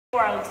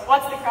World,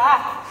 what's the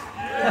crack?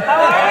 How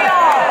are you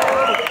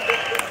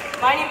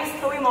all? My name is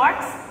Chloe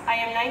Marks. I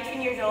am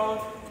 19 years old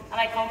and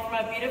I come from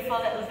a beautiful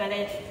little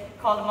village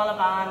called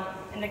Mullaban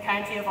in the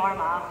county of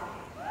Armagh.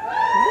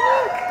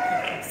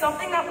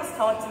 Something that was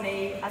taught to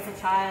me as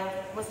a child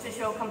was to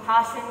show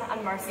compassion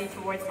and mercy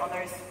towards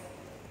others.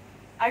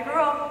 I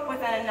grew up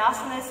within a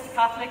nationalist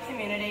Catholic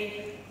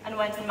community and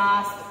went to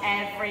Mass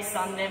every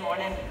Sunday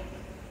morning.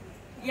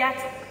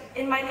 Yet,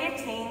 in my late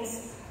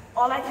teens,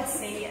 all I could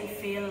see and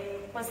feel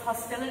was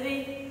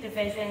hostility,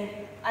 division,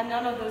 and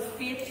none of those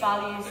faith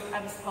values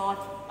I was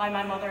taught by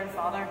my mother and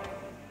father.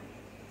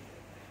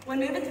 When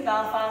moving to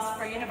Belfast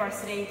for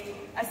university,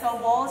 I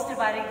saw walls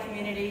dividing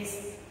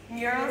communities,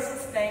 murals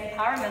displaying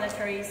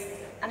paramilitaries,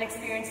 and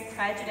experienced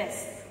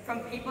prejudice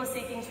from people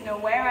seeking to know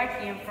where I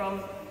came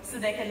from so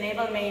they could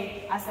label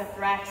me as a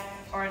threat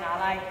or an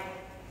ally.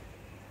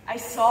 I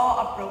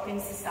saw a broken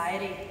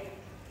society,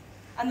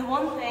 and the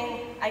one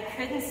thing I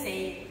couldn't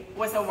see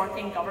was a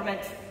working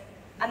government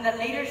and the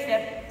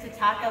leadership to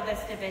tackle this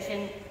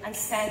division and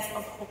sense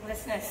of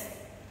hopelessness.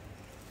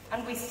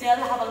 And we still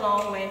have a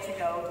long way to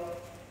go.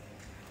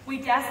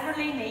 We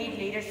desperately need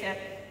leadership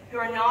who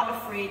are not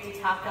afraid to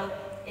tackle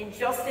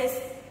injustice,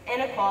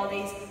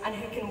 inequalities, and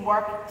who can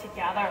work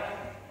together.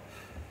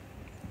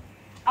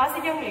 As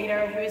a young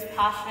leader who is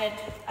passionate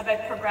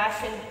about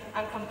progression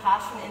and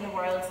compassion in the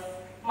world,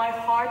 my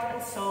heart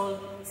and soul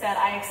said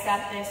I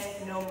accept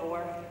this no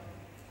more.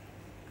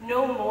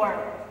 No more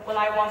will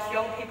I watch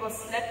young people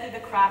slip through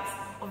the cracks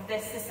of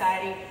this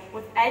society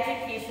with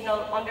educational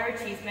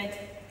underachievement,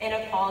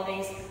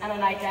 inequalities, and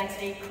an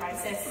identity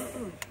crisis.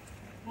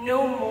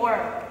 No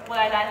more will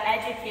I let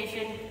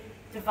education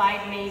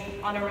divide me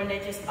on a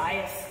religious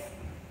bias.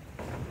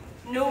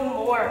 No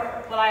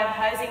more will I have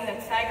housing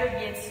that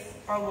segregates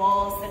or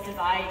walls that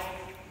divide.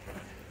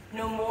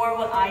 No more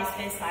will I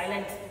stay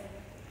silent.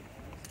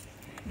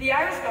 The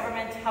Irish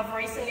government have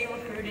recently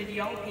recruited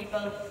young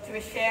people to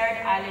a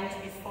shared island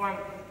youth forum.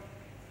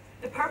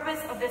 The purpose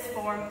of this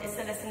forum is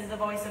to listen to the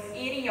voice of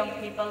 80 young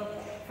people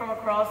from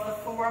across the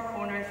four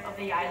corners of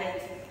the island,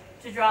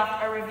 to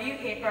draft a review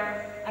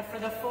paper and for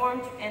the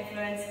forum to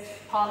influence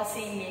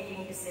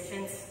policy-making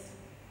decisions.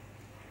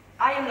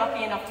 I am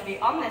lucky enough to be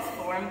on this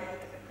forum,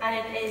 and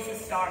it is a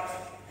start.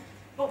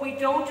 But we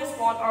don't just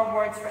want our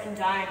words written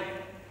down.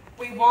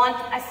 We want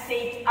a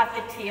seat at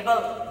the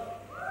table.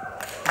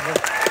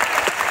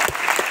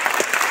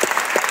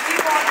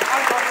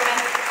 Our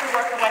government to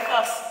work with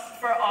us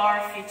for our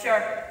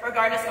future,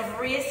 regardless of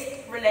race,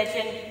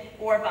 religion,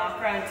 or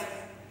background.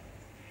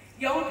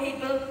 Young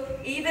people,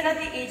 even at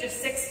the age of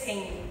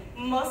 16,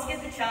 must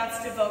get the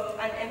chance to vote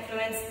and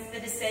influence the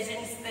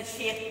decisions that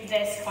shape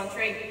this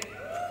country.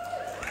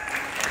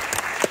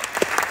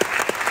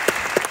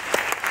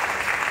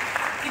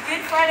 The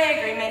Good Friday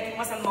Agreement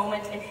was a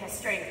moment in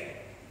history.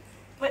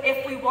 But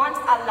if we want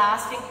a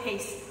lasting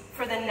peace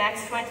for the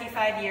next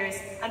 25 years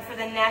and for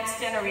the next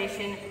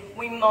generation,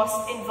 we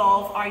must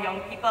involve our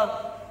young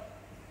people.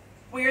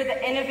 We are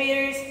the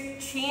innovators,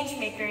 change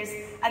makers,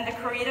 and the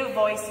creative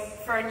voice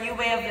for a new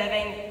way of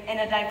living in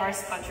a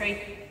diverse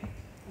country.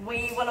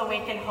 We will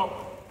awaken hope.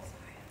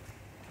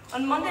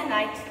 On Monday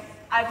night,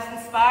 I was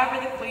inspired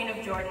by the Queen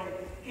of Jordan,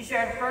 who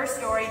shared her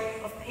story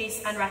of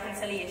peace and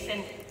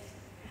reconciliation.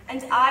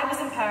 And I was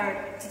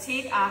empowered to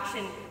take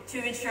action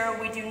to ensure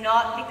we do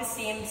not make the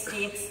same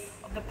mistakes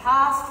of the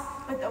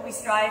past, but that we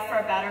strive for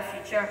a better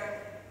future.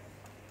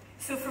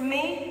 So for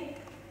me,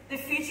 the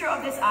future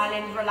of this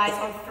island relies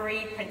on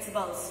three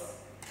principles: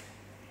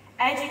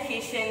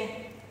 education,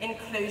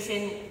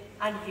 inclusion,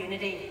 and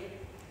unity.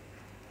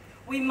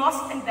 We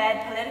must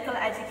embed political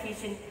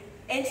education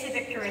into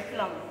the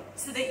curriculum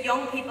so that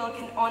young people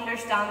can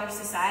understand their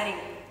society,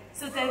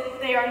 so that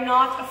they are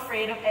not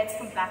afraid of its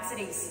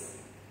complexities.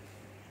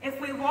 If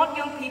we want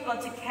young people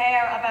to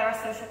care about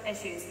our social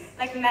issues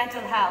like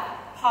mental health,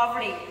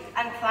 poverty,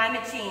 and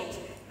climate change,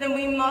 then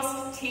we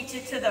must teach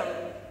it to them.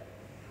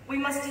 We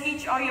must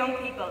teach our young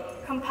people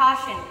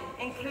compassion,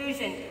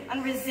 inclusion,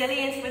 and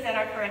resilience within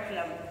our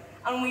curriculum.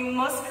 And we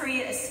must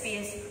create a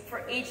space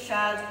for each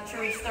child to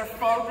reach their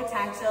full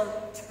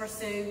potential to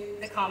pursue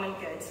the common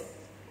good.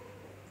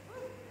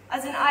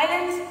 As an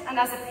island and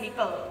as a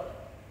people,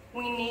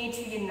 we need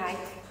to unite.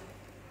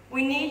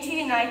 We need to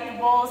unite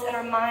the walls in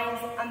our minds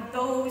and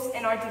those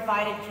in our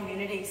divided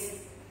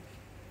communities.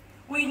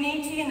 We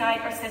need to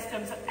unite our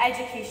systems of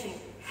education,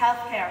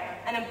 healthcare,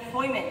 and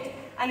employment,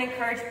 and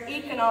encourage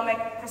economic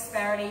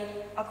prosperity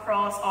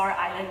across our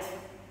island,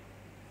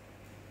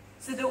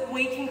 so that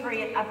we can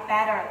create a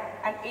better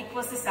and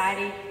equal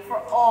society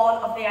for all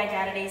of the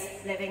identities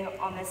living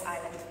on this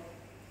island.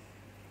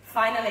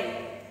 Finally,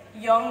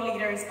 young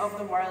leaders of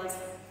the world,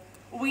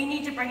 we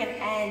need to bring an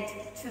end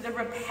to the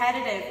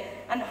repetitive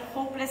and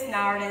hopeless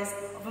narratives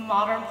of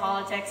modern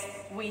politics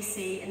we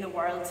see in the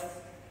world.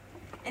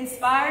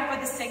 Inspired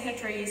by the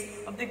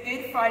signatories of the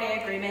Good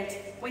Friday Agreement,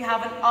 we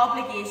have an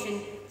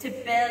obligation to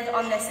build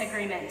on this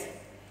agreement,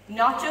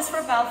 not just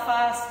for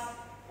Belfast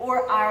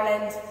or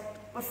Ireland,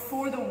 but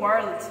for the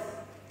world.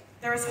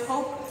 There is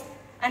hope,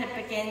 and it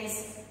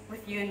begins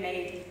with you and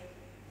me.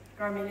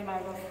 Garmini, my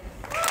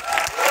love.